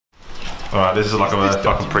Alright, this is like a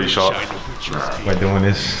fucking pre-shot. We're doing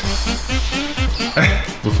this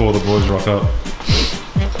before the boys rock up.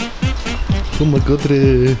 Oh my god.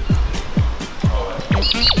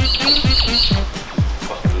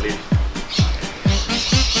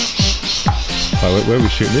 Where are we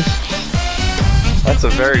shooting this? That's a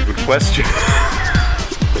very good question.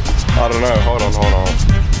 I don't know, hold on.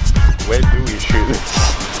 Where do we shoot this?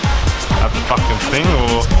 At the fucking thing,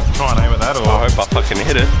 or try and aim at that, or? I hope I fucking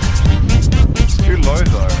hit it. It's too low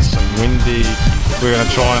though. Some windy. We're gonna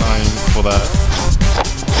try and aim for that.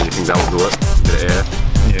 Do you think that will do it? Bit of air?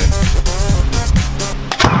 Yeah.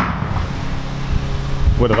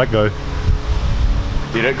 Where did that go?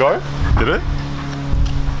 Did it go? Did it?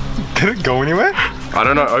 Did it go anywhere? I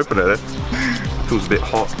don't know, open it. It feels a bit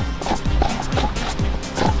hot.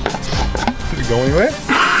 Did it go anywhere?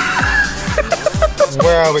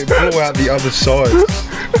 Wow, it blew out the other side.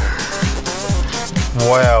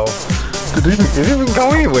 Wow. It didn't even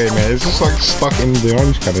go anywhere, man. It's just like stuck in the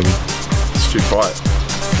orange cutting. It's too tight.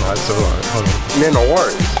 No, it's alright. Hold on. Man, no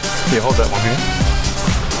worries. Yeah, hold that one here.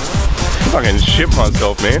 I fucking shit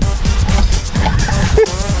myself, man.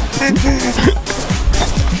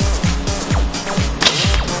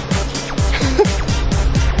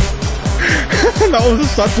 That was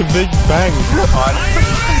such a big bang.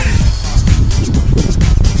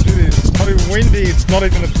 Dude, it's so windy, it's not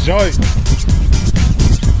even a joke.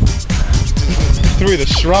 Through the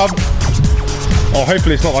shrub. Oh,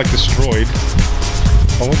 hopefully it's not like destroyed.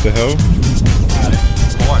 Oh, what the hell?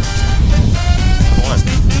 Fine.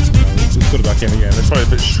 Just put it back in again. It's probably a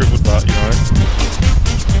bit shriveled, but you know.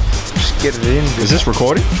 Just get it in. Is this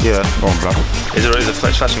recording? Yeah. Oh, bro. Is it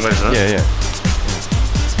flashing red, isn't it? Yeah.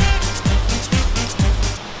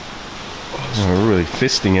 Oh, we're really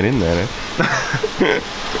fisting it in there, eh?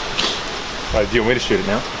 Right, do you want me to shoot it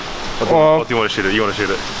now? Well, Or do you want to shoot it? You want to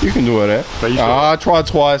shoot it? you can do it, eh? No, you I tried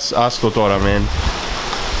twice, Astotora, man.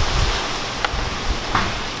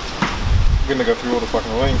 I'm gonna go through all the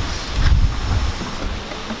fucking length.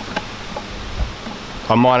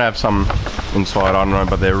 I might have some inside, I don't know,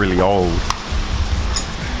 but they're really old.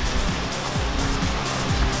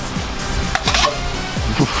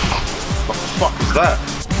 What the fuck is that?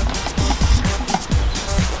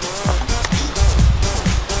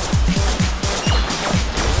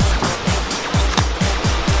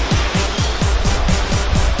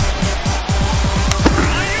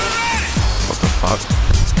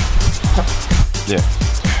 Yeah.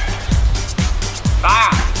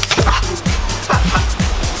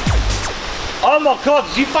 Oh my god,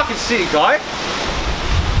 did you fucking see it, guy?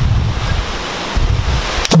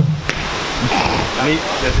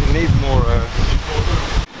 It needs more.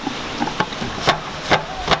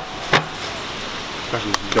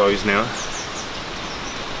 Fucking goes now.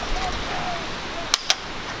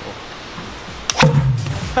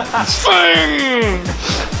 Thing!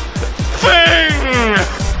 Thing!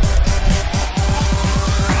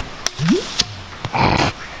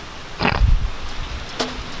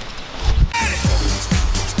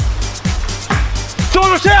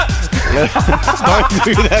 Watch out! Don't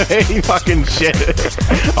do that any fucking shit.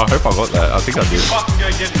 I hope I got that. I think I did. Fucking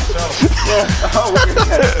go get it yourself.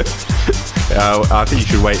 I think you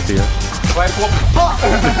should wait till you. Wait, what the fuck?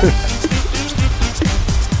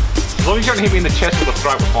 As long as you don't hit me in the chest or the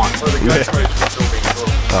throat, we're fine.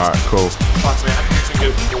 Alright, cool. Fuck, man, how do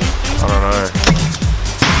you get it before? I don't know.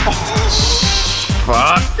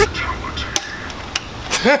 Fuck.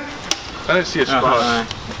 I don't see a spot.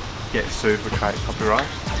 Get sued for copyright.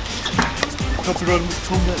 Copyright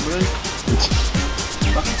combat, man.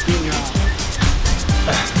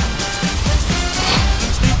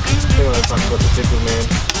 Anyway, that's like what the tip is, man.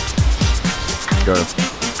 Go.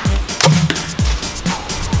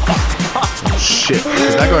 Oh, shit.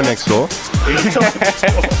 Did that go next door?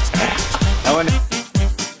 That one.